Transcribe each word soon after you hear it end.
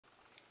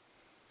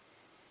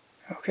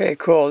Okay,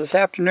 cool. This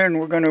afternoon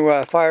we're going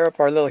to fire up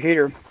our little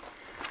heater.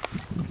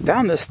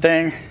 Found this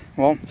thing,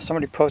 well,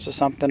 somebody posted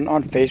something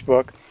on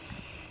Facebook,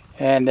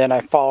 and then I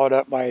followed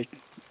up by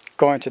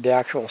going to the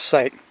actual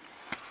site.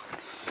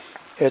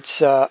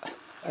 It's a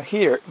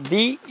heater.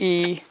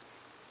 VEVOR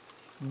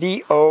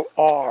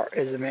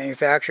is the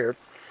manufacturer.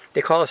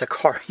 They call this a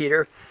car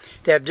heater.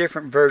 They have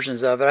different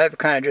versions of it. I have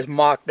kind of just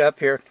mocked up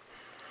here.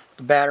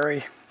 The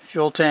battery,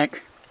 fuel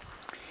tank,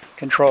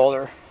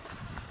 controller.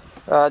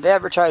 They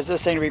advertise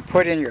this thing to be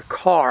put in your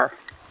car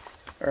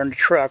or in a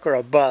truck or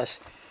a bus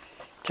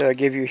to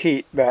give you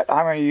heat, but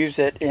I'm going to use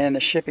it in the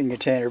shipping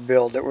container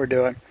build that we're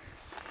doing.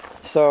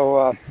 So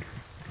I've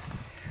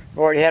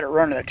already had it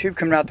running. The tube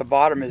coming out the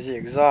bottom is the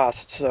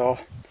exhaust, so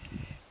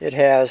it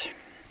has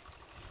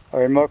a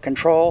remote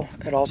control.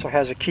 It also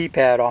has a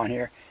keypad on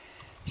here.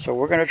 So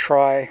we're going to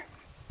try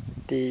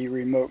the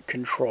remote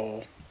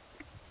control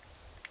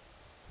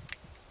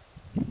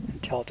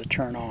and tell it to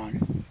turn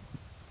on.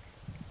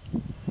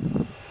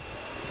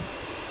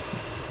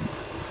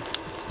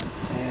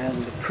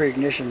 And the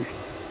pre-ignition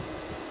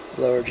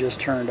blower just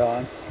turned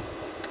on.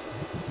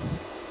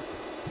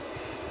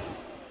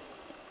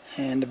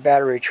 And the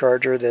battery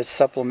charger that's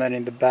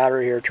supplementing the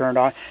battery here turned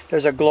on.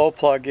 There's a glow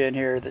plug in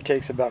here that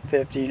takes about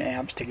 15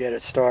 amps to get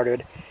it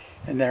started.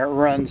 And then it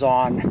runs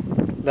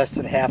on less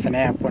than half an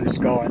amp when it's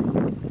going.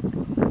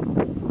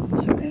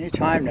 So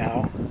anytime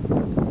now,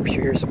 we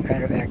should hear some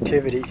kind of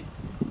activity.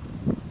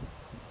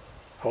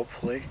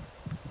 Hopefully.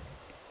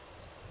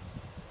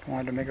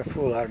 Wanted to make a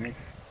fool out of me.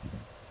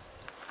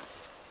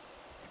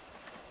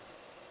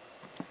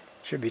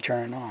 Should be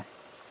turning on.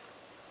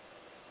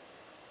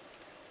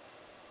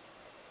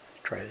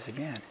 Let's try this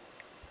again.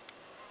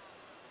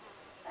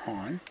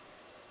 On.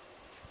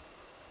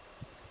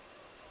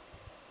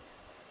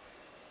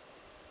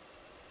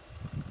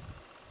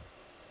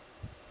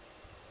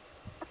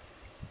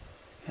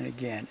 And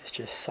again, it's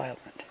just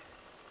silent.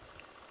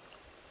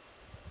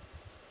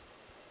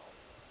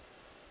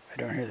 I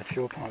don't hear the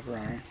fuel pump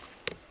running.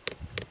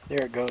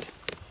 There it goes.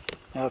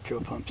 Now the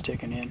fuel pump's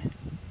ticking in.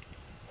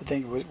 I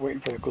think it was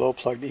waiting for the glow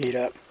plug to heat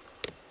up.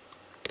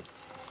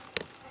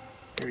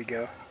 Here we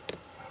go.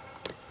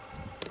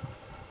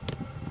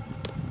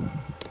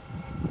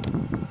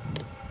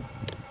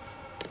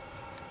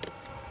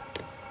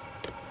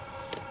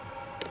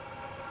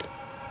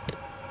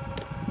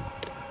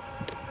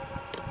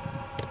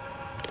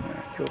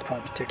 Fuel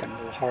pump's ticking a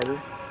little harder.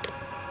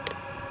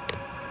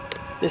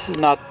 This is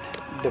not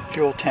the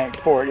fuel tank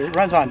for it. It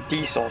runs on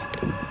diesel.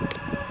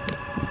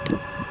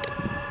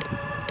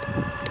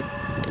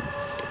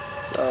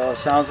 So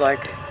sounds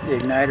like the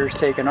igniter's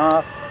taking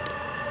off,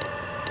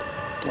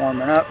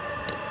 warming up.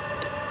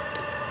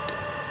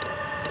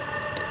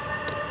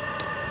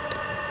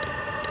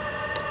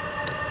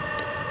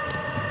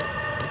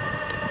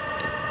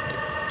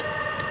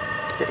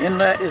 The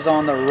inlet is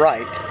on the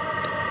right.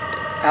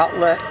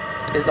 Outlet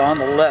is on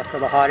the left where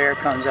the hot air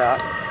comes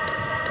out.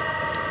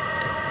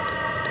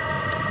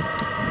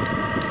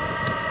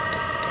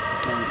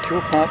 And the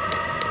fuel pump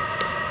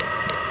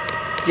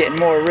getting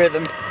more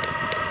rhythm.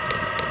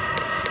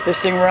 This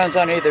thing runs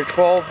on either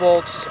 12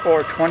 volts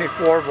or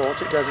 24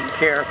 volts, it doesn't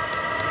care.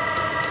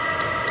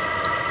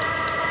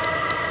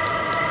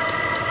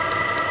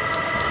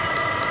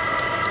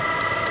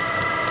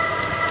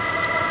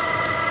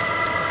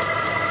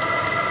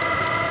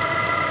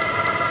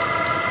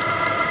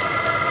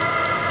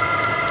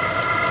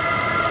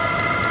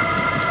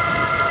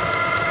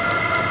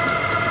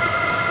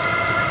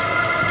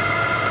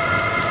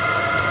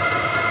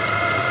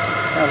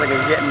 Sounds like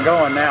it's getting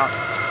going now.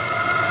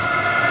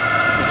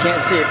 You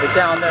can't see it, but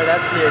down there,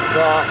 that's the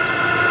exhaust.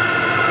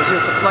 It's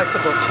just a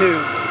flexible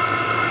tube.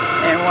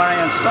 And when I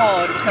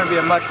install it, it's going to be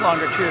a much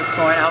longer tube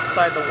going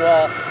outside the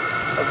wall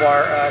of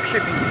our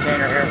shipping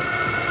container here.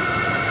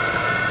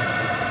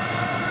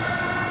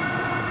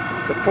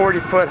 It's a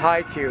 40-foot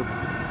high tube.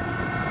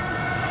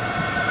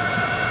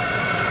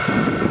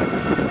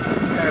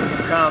 It's going to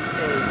become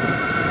a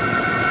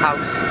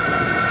house.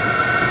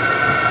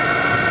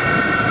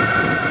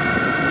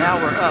 Now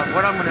we're up.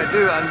 What I'm going to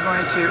do, I'm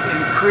going to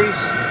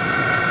increase.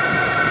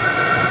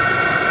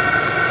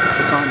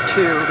 It's on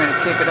 2. We're going to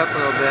kick it up a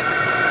little bit.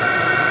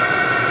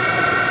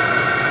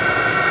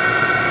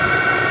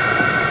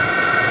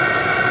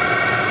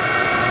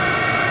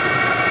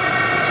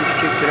 Just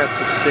kicked it up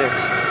to 6.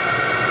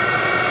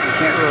 You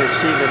can't really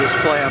see the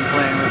display I'm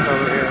playing with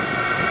over here.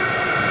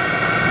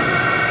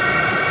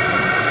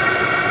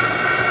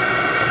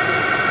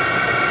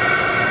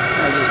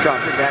 I just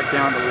dropped it back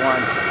down to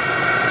 1.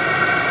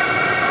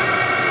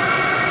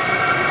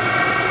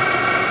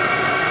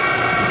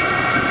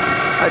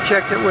 I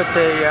checked it with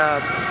a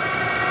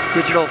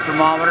digital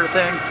thermometer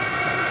thing,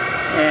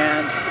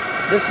 and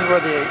this is where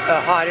the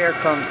hot air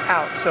comes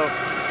out. So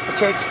it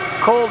takes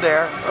cold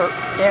air, or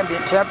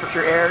ambient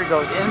temperature air,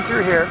 goes in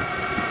through here,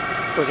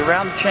 goes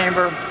around the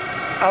chamber,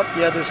 out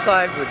the other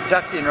side with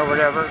ducting or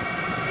whatever,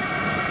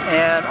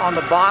 and on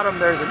the bottom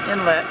there's an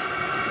inlet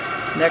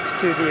next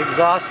to the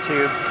exhaust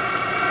tube.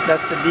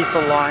 That's the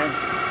diesel line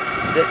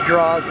that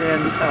draws in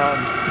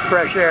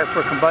fresh air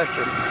for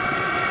combustion.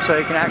 So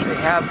you can actually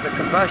have the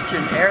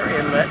combustion air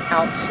inlet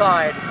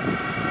outside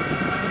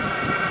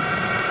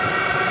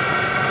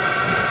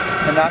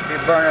and not be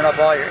burning up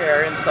all your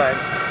air inside.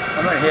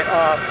 I'm going to hit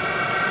off.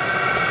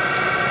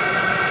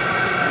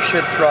 You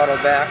should throttle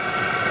back.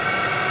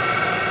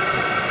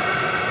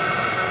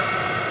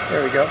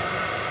 There we go.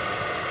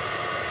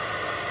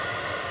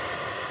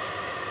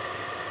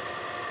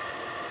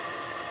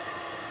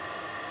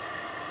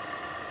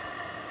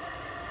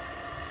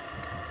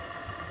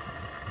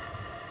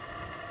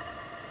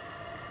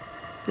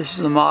 This is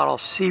the model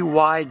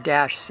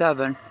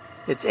CY-7.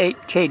 It's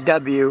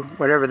 8kW,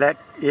 whatever that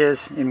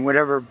is in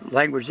whatever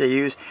language they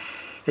use.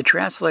 It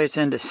translates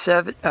into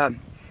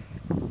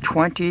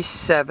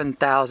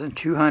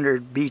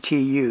 27,200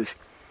 BTUs,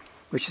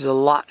 which is a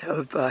lot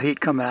of heat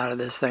coming out of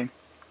this thing.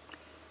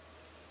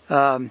 Get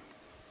them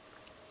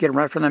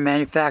right from the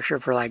manufacturer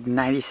for like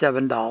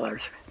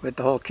 $97 with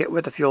the whole kit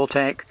with the fuel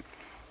tank.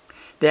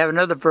 They have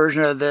another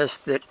version of this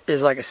that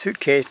is like a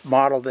suitcase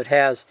model that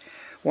has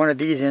one of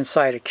these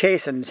inside a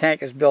case, and the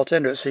tank is built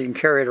into it so you can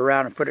carry it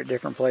around and put it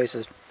different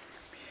places.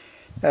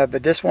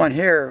 But this one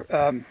here,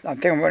 I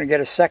think I'm going to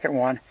get a second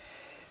one.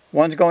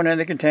 One's going in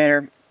the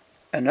container.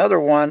 Another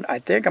one I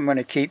think I'm going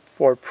to keep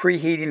for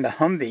preheating the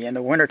Humvee in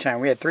the wintertime.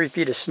 We had 3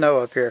 feet of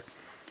snow up here.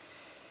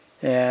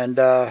 And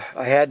I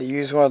had to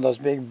use one of those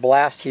big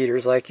blast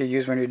heaters like you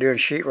use when you're doing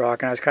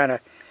sheetrock. And I was kind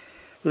of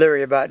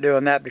leery about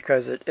doing that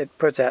because it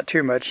puts out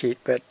too much heat.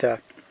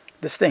 But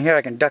this thing here,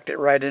 I can duct it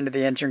right into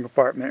the engine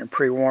compartment and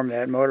pre-warm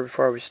that motor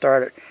before we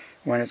start it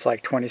when it's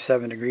like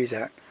 27 degrees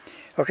out.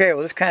 Okay,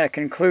 well this kind of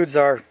concludes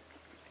our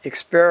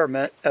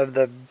experiment of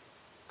the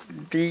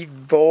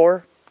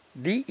VEVOR,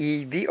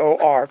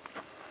 V-E-V-O-R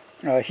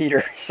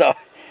heater. So,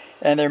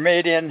 and they're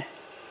made in,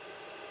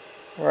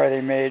 where are they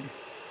made?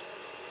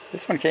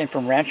 This one came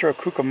from Rancho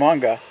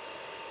Cucamonga.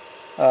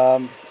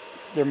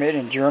 They're made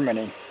in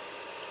Germany.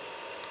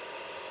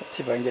 Let's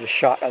see if I can get a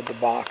shot of the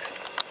box.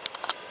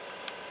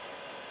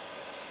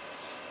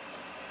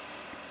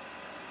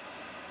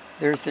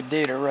 There's the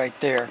data right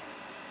there.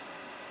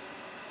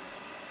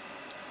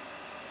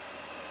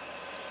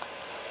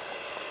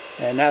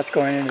 And that's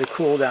going into the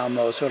cool down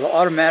mode. So it'll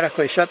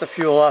automatically shut the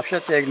fuel off,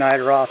 shut the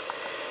igniter off,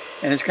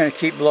 and it's going to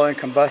keep blowing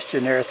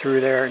combustion air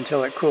through there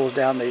until it cools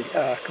down the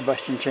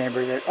combustion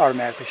chamber that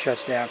automatically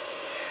shuts down.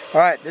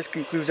 Alright, this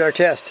concludes our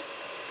test.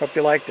 Hope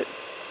you liked it.